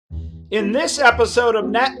In this episode of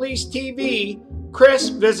Lease TV, Chris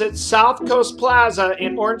visits South Coast Plaza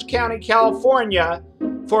in Orange County, California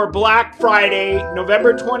for Black Friday,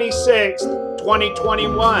 November 26th,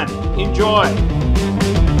 2021. Enjoy.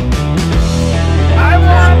 I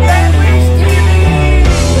want Lease TV!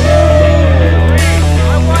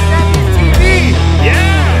 I want Lease TV!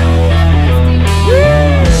 Yeah!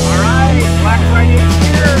 All right, Black Friday is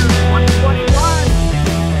here, 2021.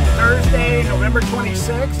 Thursday, November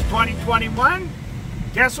 26th, 2021.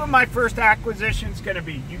 Guess what my first acquisition is going to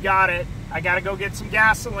be? You got it. I got to go get some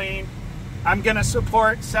gasoline. I'm going to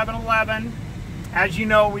support 7-Eleven. As you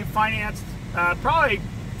know, we financed probably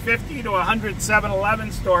 50 to 100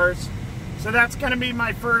 7-Eleven stores. So that's going to be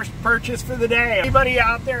my first purchase for the day. Anybody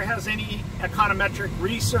out there has any econometric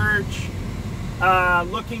research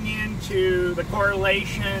looking into the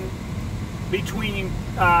correlation between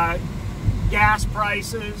gas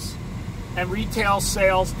prices and retail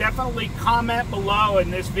sales, definitely comment below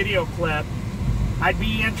in this video clip. I'd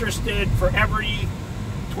be interested for every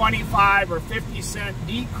 25 or 50 cent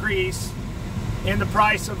decrease in the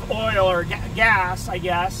price of oil or gas, I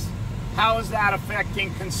guess. How is that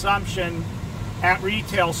affecting consumption at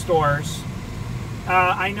retail stores?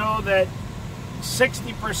 I know that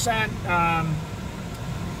 60%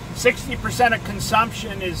 of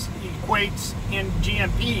consumption equates in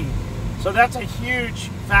GNP. So that's a huge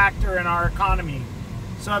factor in our economy.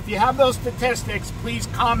 So if you have those statistics, please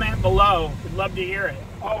comment below. We'd love to hear it.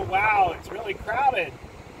 Oh wow, it's really crowded.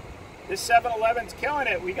 This 7-Eleven's killing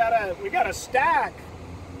it. We got a stack.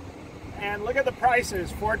 And look at the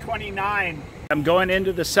prices, $4.29. I'm going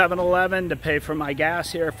into the 7-Eleven to pay for my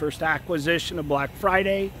gas here. First acquisition of Black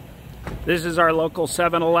Friday. This is our local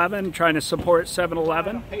 7-Eleven, trying to support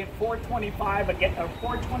 7-Eleven. Paying $4.25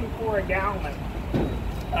 $4.24 a gallon.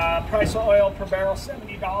 Price of oil per barrel,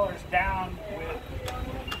 $70 down, with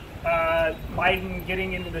Biden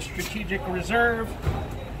getting into the strategic reserve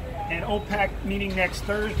and OPEC meeting next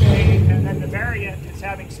Thursday, and then the variant is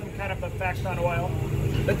having some kind of effect on oil.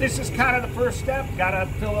 But this is kind of the first step. Got to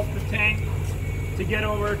fill up the tank to get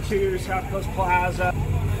over to South Coast Plaza,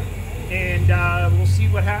 and we'll see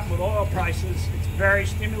what happens with oil prices. It's very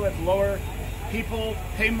stimulative. Lower, people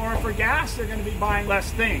pay more for gas, they're going to be buying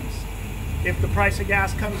less things. If the price of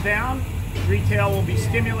gas comes down, retail will be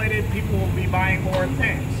stimulated, people will be buying more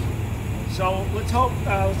things. So let's hope,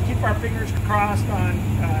 let's keep our fingers crossed on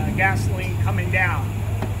gasoline coming down.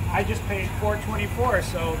 I just paid $4.24,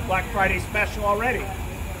 so Black Friday special already.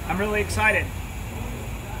 I'm really excited.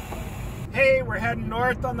 Hey, we're heading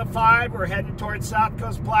north on the 5. We're heading towards South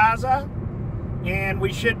Coast Plaza, and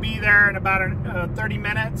we should be there in about 30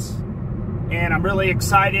 minutes. And I'm really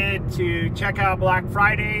excited to check out Black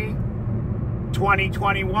Friday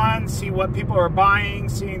 2021, see what people are buying,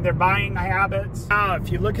 seeing their buying habits. Now, if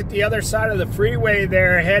you look at the other side of the freeway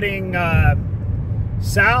there, heading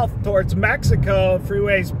south towards Mexico,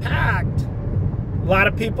 freeway's packed. A lot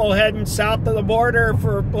of people heading south of the border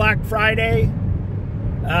for Black Friday.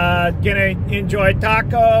 Gonna enjoy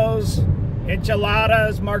tacos,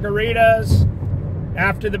 enchiladas, margaritas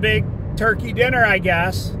after the big turkey dinner, I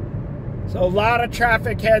guess. So a lot of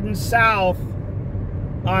traffic heading south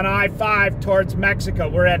on I-5 towards Mexico.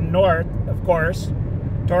 We're heading north, of course,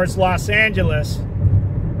 towards Los Angeles.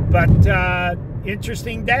 But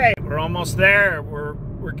interesting day. We're almost there. We're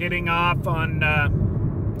getting off on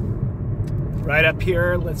right up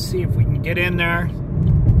here. Let's see if we can get in there.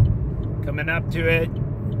 Coming up to it.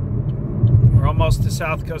 We're almost to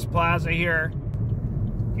South Coast Plaza here.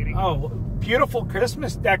 Oh, beautiful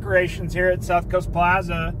Christmas decorations here at South Coast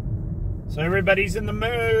Plaza. So everybody's in the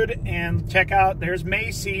mood, and check out, there's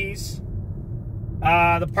Macy's.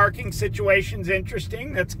 The parking situation's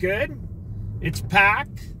interesting. That's good. It's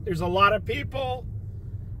packed. There's a lot of people.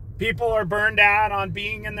 People are burned out on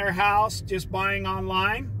being in their house, just buying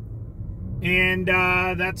online. And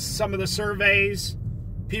that's some of the surveys.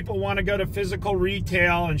 People want to go to physical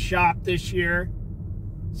retail and shop this year.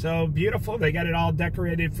 So beautiful. They got it all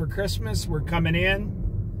decorated for Christmas. We're coming in.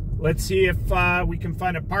 Let's see if we can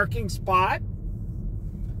find a parking spot.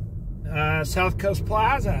 South Coast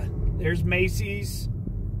Plaza. There's Macy's.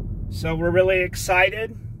 So we're really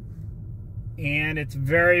excited. And it's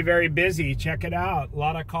very, very busy. Check it out. A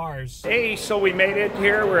lot of cars. Hey, so we made it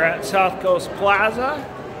here. We're at South Coast Plaza.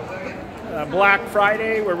 Black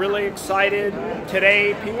Friday. We're really excited.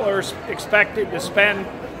 Today, people are expected to spend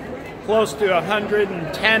close to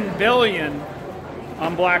 $110 billion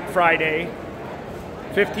on Black Friday.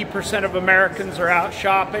 50% of Americans are out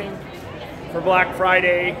shopping for Black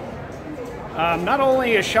Friday. Not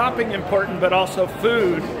only is shopping important, but also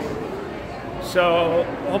food. So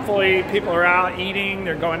hopefully people are out eating,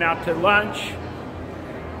 they're going out to lunch.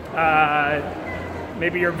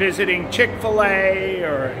 Maybe you're visiting Chick-fil-A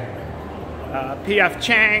or P.F.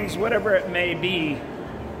 Chang's, whatever it may be.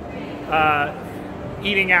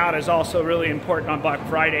 Eating out is also really important on Black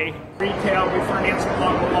Friday. Retail, we finance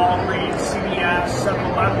along the Walgreens, CVS,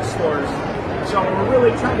 7-Eleven stores. So we're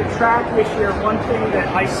really trying to track this year one thing that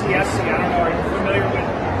ICSC, I don't know, are you familiar with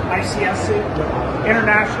ICSC?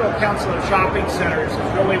 International Council of Shopping Centers is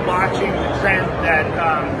really watching the trend that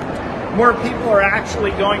more people are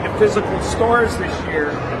actually going to physical stores this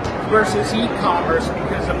year versus e-commerce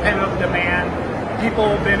because of pent-up demand. People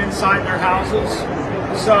have been inside their houses.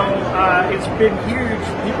 So it's been huge.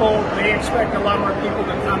 They expect a lot more people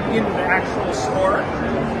to come into the actual store.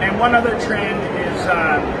 And one other trend is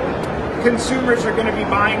consumers are going to be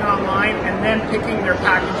buying online and then picking their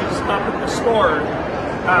packages up at the store.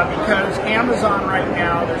 Because Amazon right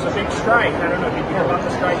now, there's a big strike. I don't know if you hear about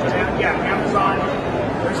the strike. Yeah, Amazon,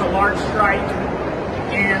 there's a large strike.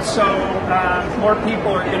 And so more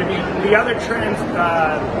people are going to be, the other trend,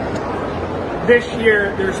 this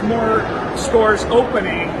year, there's more stores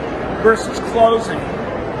opening versus closing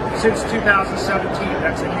since 2017.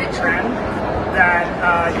 That's a new trend that,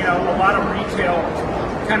 a lot of retail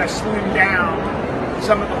kind of slimmed down.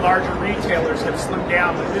 Some of the larger retailers have slimmed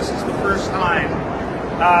down, but this is the first time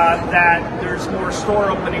that there's more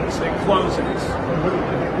store openings than closings.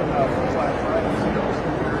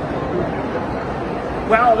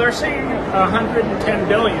 Well, they're saying 110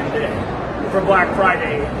 billion today for Black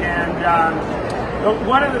Friday, and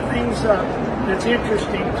one of the things that's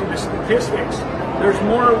interesting to the statistics, there's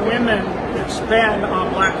more women that spend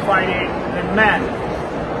on Black Friday than men.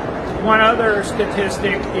 One other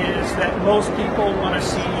statistic is that most people want to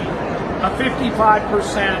see a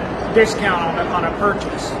 55% discount on a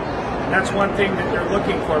purchase. That's one thing that they're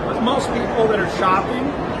looking for. But most people that are shopping,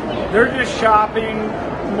 they're just shopping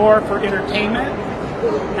more for entertainment.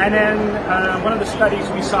 And then one of the studies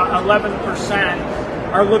we saw,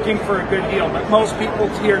 11% are looking for a good deal. But most people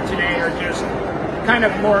here today are just kind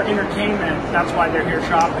of more entertainment. That's why they're here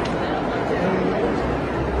shopping.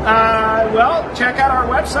 Well, check out our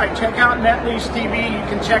website. Check out NetLease TV. You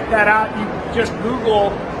can check that out. You just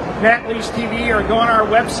Google NetLease TV or go on our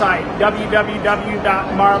website,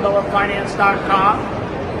 www.marabellafinance.com,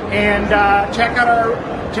 and check out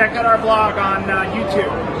our blog on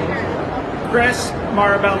YouTube. Chris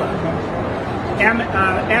Marabella,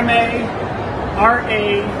 M-A-R-A-B-E-L-L-A.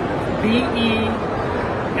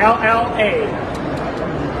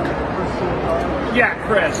 Yeah,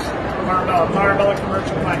 Chris Marabella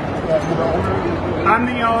Commercial Bank. I'm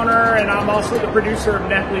the owner, and I'm also the producer of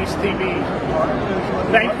NetLease TV.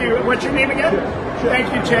 Thank you. What's your name again?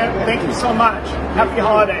 Thank you, Chip. Thank you so much. Happy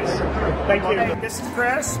holidays. Thank you. This is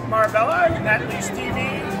Chris Marabella, NetLease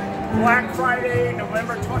TV. Black Friday,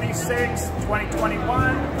 November 26, 2021.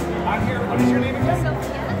 I'm here. What is your name again?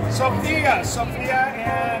 Sophia and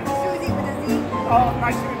Susie with a Z. Oh,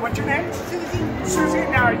 nice to meet you. What's your name? Susie.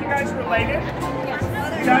 Now, are you guys related? Yes.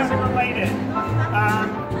 You guys are related.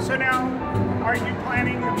 So now, are you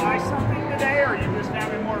planning to buy something today, or are you just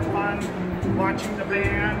having more fun watching the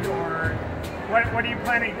band, or what are you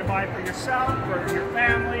planning to buy for yourself or your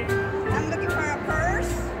family? I'm looking for a purse.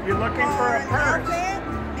 You're looking for a purse. Outfit.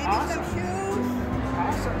 Maybe Awesome. some shoes.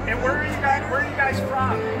 Awesome. And where are you guys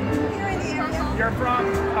from? Here in the area. You're from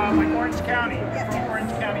like Orange County. Yes. From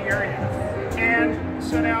Orange County area. And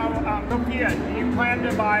so now, Sophia, do you plan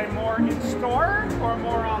to buy more in store or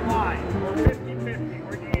more online? Or 50-50?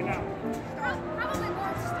 Or do you know? Probably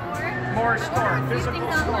more store. More store, physical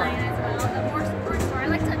Things store. online as well. The more store. I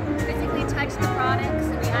like to physically touch the products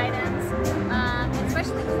and the items,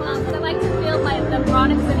 especially clothes. I like to feel the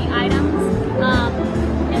products and the items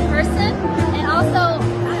in person. And also, I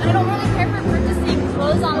don't really care for purchasing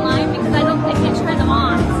clothes online because I can't try them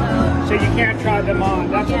on. So you can't try them on.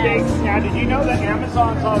 That's a big. Now, did you know that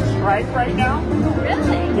Amazon's on strike right now?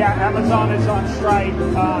 Really? Yeah, Amazon is on strike.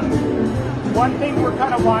 One thing we're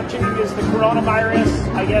kind of watching is the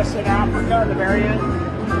coronavirus, I guess, in Africa, the variant.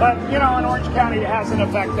 But, in Orange County, it hasn't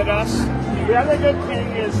affected us. The other good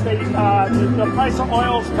thing is the price of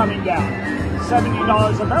oil is coming down,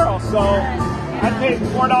 $70 a barrel. So I paid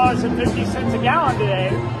 $4.50 a gallon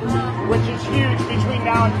today, which is huge between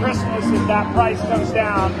now and Christmas. If that price comes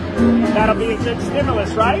down, that'll be a good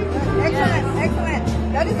stimulus, right? Excellent.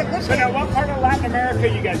 That is a good So thing. now, what part of Latin America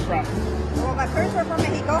are you guys from? Well, my parents were from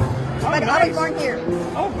Mexico, but I nice. was born here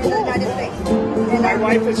Oh, in the cool. United States. And My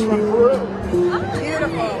wife is from Peru.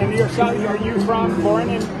 beautiful. And yourself, are you born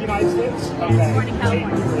in the United States? Okay. Born in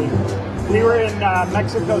California. Great. We were in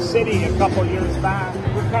Mexico City a couple years back.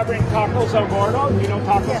 covering tacos El Gordo. You know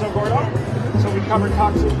tacos El Gordo? So we covered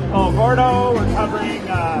tacos El Gordo. We're covering,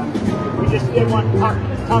 we just did one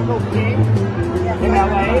Taco King in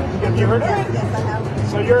LA. Have you heard of it? Yes, I have.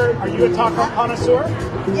 So are you a taco connoisseur?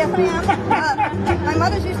 Yes, I am.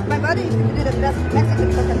 My brother used to do the best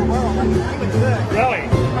Mexican cook in the world. I mean, she was good. Really?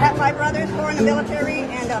 I have 5 brothers, 4 in the military,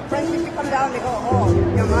 and friends used to come down and they go, oh,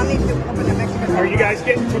 your mom needs to open a Mexican Are you guys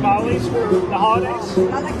getting tamales for the holidays?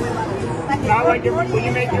 Not like tamales. Not like will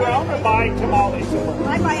you make your own or buy tamales?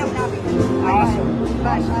 I buy them now because Awesome. but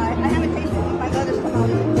I haven't tasted my mother's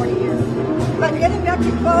tamales in 40 years. But getting back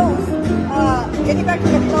to clothes, getting back to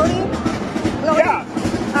the clothing. Yeah.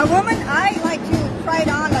 A woman, I like to try it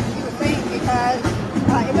on like she was saying because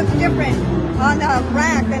it looks different on the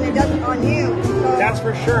rack than it does on you. So That's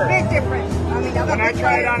for sure. Big difference. I mean, When I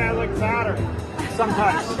try it on, I look fatter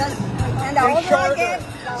sometimes. And the older I get,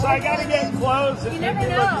 So I got to get clothes that make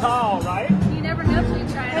me look tall, right? You never know till you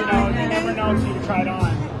try it You know, you never know until you try it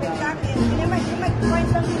on. exactly. And you might find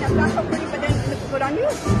something that's not so pretty, but then it looks good on you.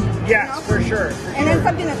 Yes, You know? for sure. And then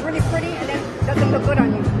something that's really pretty and then doesn't look good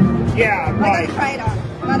on you. Yeah, I right. gotta try it on.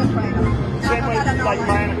 Gotta try it on. Same with like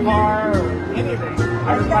buying a car or anything.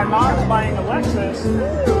 My mom's buying a Lexus,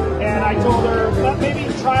 and I told her, well,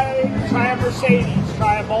 maybe try a Mercedes,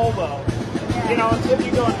 try a Volvo. You know, until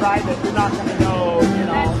you go and drive it, you're not going to know, you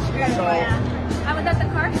know. That's true, So, yeah. I was at the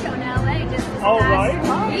car show in LA just this oh, past right?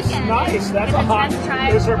 Nice, weekend. nice. That's And a the hot. test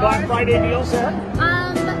drive Is there Black cars. Friday deals there?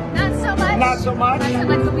 Not so much. Not so much? Not so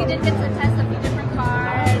much, but we did get to test a few different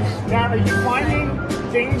cars. Now, are you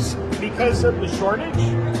finding things because of the shortage?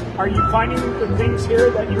 Are you finding the things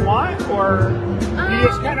here that you want, or you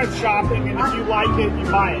just kind of shopping, and if you like it, you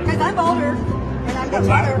buy it? Because I'm older, and I'm the What's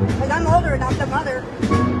that? mother. Because I'm older and I'm the mother.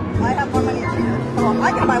 I have more money here, so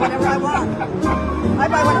I can buy whatever I want. I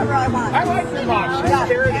buy whatever I want. I like your mom. She's Yeah,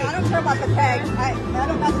 spirited. and I don't care about the tags. I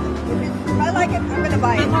don't have to. If I like it, I'm gonna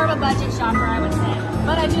buy it. I'm more of a budget shopper, I would say.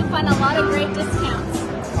 But I do find a lot of great discounts.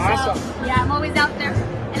 Awesome. So, yeah, I'm always out there.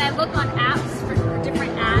 And I look on apps for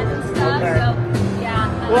different ads and stuff. Okay. So,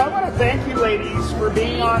 yeah. Well, I want to thank you, ladies, for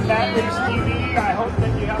being on That Lease TV. I hope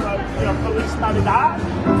that you have a Feliz Navidad.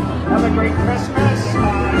 Have a great Christmas.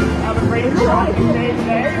 Have a great shopping day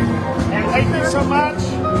today. And thank you so much,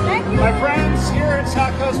 my friends here at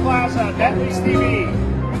South Coast Plaza, That Lease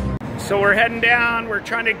TV. So we're heading down. We're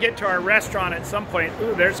trying to get to our restaurant at some point.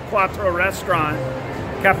 Ooh, there's Quattro Restaurant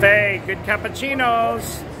Cafe. Good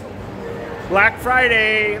cappuccinos. Black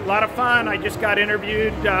Friday, a lot of fun. I just got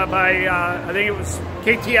interviewed by, I think it was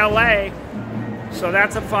KTLA. So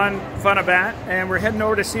that's a fun event. And we're heading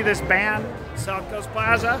over to see this band, South Coast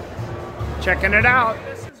Plaza. Checking it out.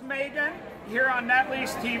 This is Megan here on That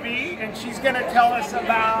Lease TV, and she's going to tell us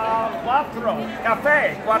about Quattro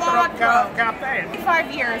Cafe. Quattro Cafe.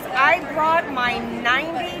 5 years. I brought my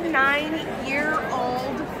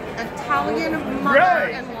 99-year-old Italian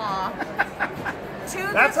mother-in-law to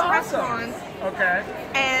That's this awesome. restaurant. Okay.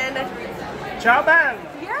 And ciao bella.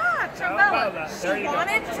 yeah, Ciao Marabella. bella. There She you go.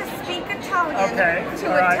 wanted to speak Italian Okay.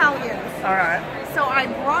 to All right. Italians. All right. So I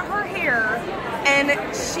brought her here, and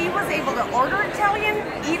she was able to order Italian,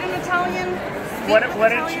 eat an Italian, speak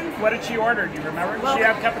Italian. What did she order? Do you remember? Did Well, she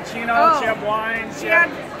have cappuccino? oh, Did she have wine? she had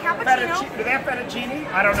cappuccino. Do they have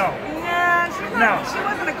fettuccine? I don't know. Yeah, she's No. not, she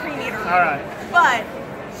wasn't a cream eater. All right. But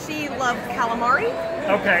she loved calamari,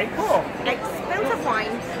 Okay, cool. expensive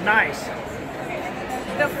wine. Nice.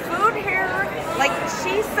 The food here, like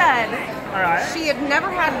she said, All right. she had never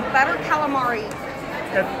had better calamari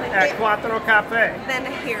At Quattro Cafe. than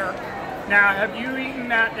here. Now, have you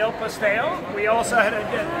eaten at El Pastel? We also had it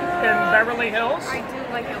in Beverly Hills. I do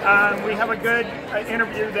like it. We have a good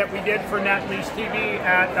interview that we did for Nat Lease TV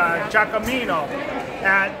at Giacomino,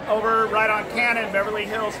 over right on Cannon, Beverly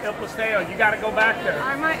Hills, El Pastel. You got to go back there.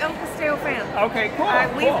 I'm an El Pastel fan. Okay, cool.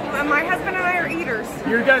 My husband and I are eaters.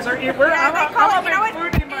 You guys are. Yeah, they call it, you know what?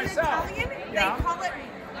 foodie In myself. Italian, Yeah. they call it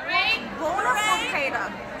buona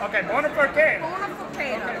forchetta. Okay, buona forchetta. Buona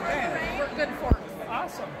forchetta. Okay. For good forks.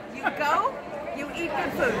 Awesome. You go, you eat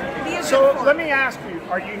good food. Be a So good fork. let me ask you: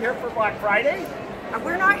 are you here for Black Friday?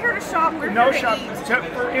 We're not here to shop. We're No here to shop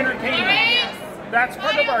eat. for entertainment. That's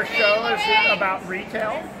part of our show is about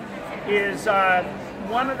retail. Is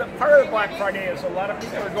part of Black Friday is a lot of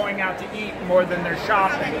people are going out to eat more than they're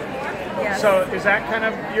shopping. Yes. So is that kind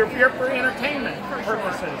of you're here for entertainment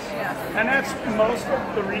purposes? Yes. And that's most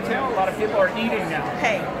of the retail. A lot of people are eating now.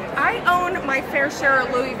 Hey, I own my fair share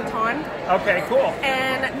of Louis Vuitton Okay, cool.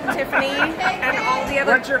 and Tiffany and all the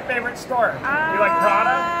other. What's your favorite store? You like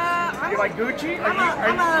Prada? I'm You like Gucci?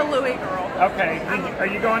 I'm a Louis girl. Okay. Are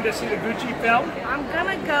you going to see the Gucci film? I'm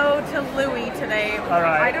gonna go to Louis today. All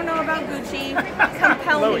right. I don't know about Gucci.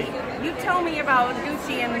 Compel Louis. me. You tell me about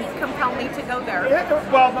Gucci and compel me to go there.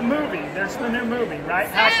 Well, the movie. There's the new movie, right?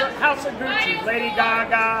 House of Gucci. Lady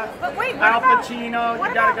Gaga. But wait, Al Pacino.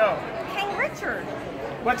 You gotta go. King Richard.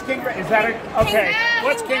 What's King Richard? Is that okay?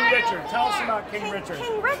 What's King Richard? Tell us about King Richard.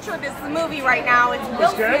 King Richard is the movie right now. It's Will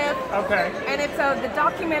Smith. Okay. And it's the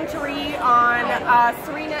documentary on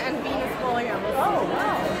Serena and Venus Williams. Oh,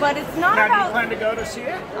 wow. But it's not now, about... do you plan to go to see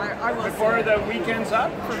it? I will before see it. the weekend's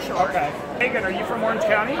up? For sure. Okay. Megan, are you from Orange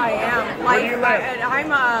County? I am. Where do you live?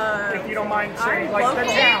 I'm if you don't mind saying, like local.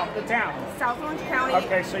 the town. South Orange County.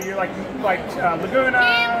 Okay, so you're like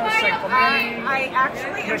Laguna, San Clemente. I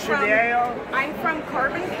actually am I'm from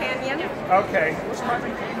Carbon Canyon. Okay. What's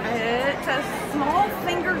Carbon Canyon? It's a small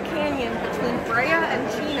finger canyon between Brea and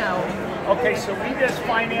Chino. Okay, so we just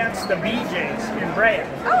financed the BJ's in Brea.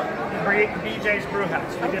 Oh. BJ's Brew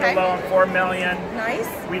House. We did a loan, $4 million. Nice.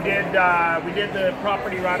 We did the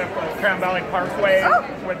property right up Crown Valley Parkway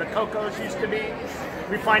where the Cocos used to be.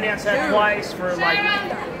 We financed that twice for like.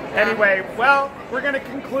 Anyway, well, we're going to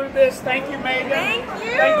conclude this. Thank you, Megan. Thank you.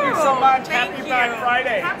 Thank you so much. Thank Happy you. Black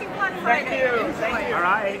Friday. Happy Black Friday. Thank you. Thank you. All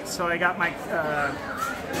right, so I got my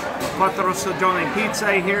Quattro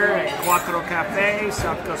pizza here at Quattro Cafe,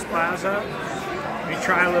 South Coast Plaza. Let me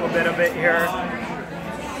try a little bit of it here.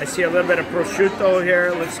 I see a little bit of prosciutto here.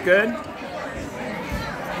 It looks good.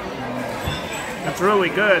 It's really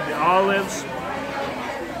good. The olives.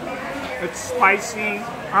 It's spicy.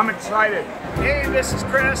 I'm excited. Hey, this is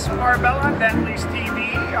Chris Marabella, Lease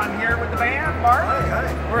TV. I'm here with the band, Mark.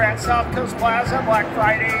 Hi. We're at South Coast Plaza, Black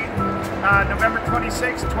Friday, November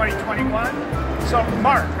 26, 2021. So,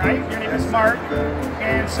 Mark, right? Your name is Mark.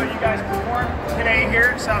 And so you guys performed today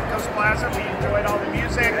here at South Coast Plaza. We enjoyed all the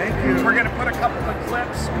music. Thank you. We're going to put a couple of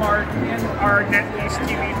clips, Mark, in our Lease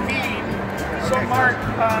TV feed. So, Mark,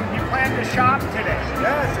 you plan to shop today?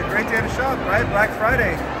 Yeah, it's a great day to shop, right? Black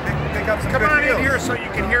Friday. Pick up some Come good on deals. in here so you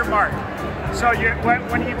can hear Mark. So,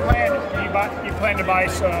 when do you plan? You plan to buy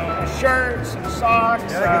some shirts, some socks?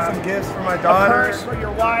 Yeah, get some gifts for my daughter. A purse for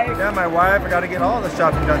your wife? Yeah, my wife. I got to get all the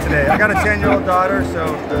shopping done today. I got a 10-year-old daughter, so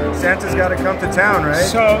Santa's got to come to town, right?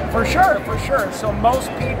 So, for sure. So, most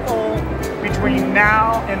people between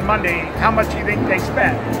now and Monday, how much do you think they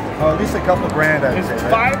spend? Oh, at least a couple grand, I'd Is say.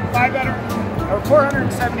 it Right?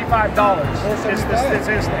 $475 is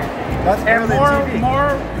this thing. That's And barely a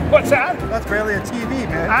TV. what's that? That's barely a TV,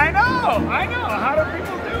 man. I know. How do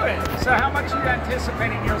people do it? So how much are you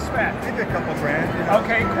anticipating you'll spend? Maybe a couple grand. You know?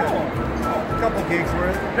 Okay, cool. A couple gigs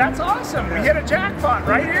worth. That's awesome. We hit a jackpot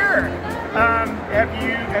right here.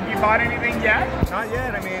 Have you bought anything yet? Not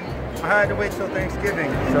yet. I mean, I had to wait till Thanksgiving,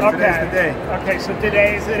 so today's the day. Okay, so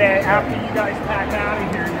today's the day. After you guys pack out of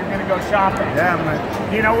here, you're going to go shopping. Yeah,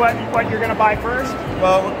 Do you know what you're going to buy first?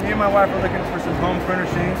 well, me and my wife are looking for some home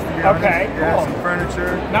furnishings, to be honest. Okay, Yeah, cool. some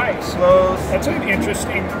furniture. Nice. Clothes. That's an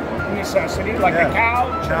interesting necessity, like a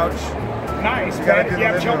couch. Nice. You gotta Do do you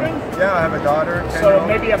have the living children? room. Yeah, I have a daughter. So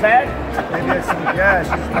maybe a bed? Maybe some, yeah,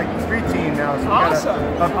 she's like preteen now, so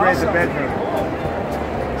we gotta upgrade the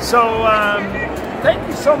bedroom. So, thank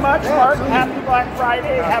you so much, Mark. absolutely. Happy Black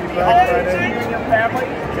Friday. Happy Black holidays Friday. to you and your family.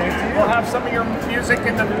 Same to you. We'll have some of your music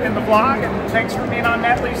in the vlog, and thanks for being on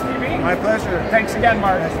Lease TV. My pleasure. Thanks again,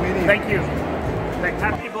 Mark. Nice meeting you. Thank you.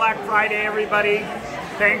 Happy Black Friday, everybody.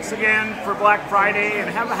 Thanks again for Black Friday, and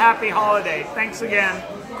have a happy holiday. Thanks again.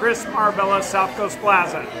 Chris Marabella, South Coast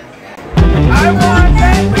Plaza. I want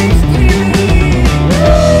that.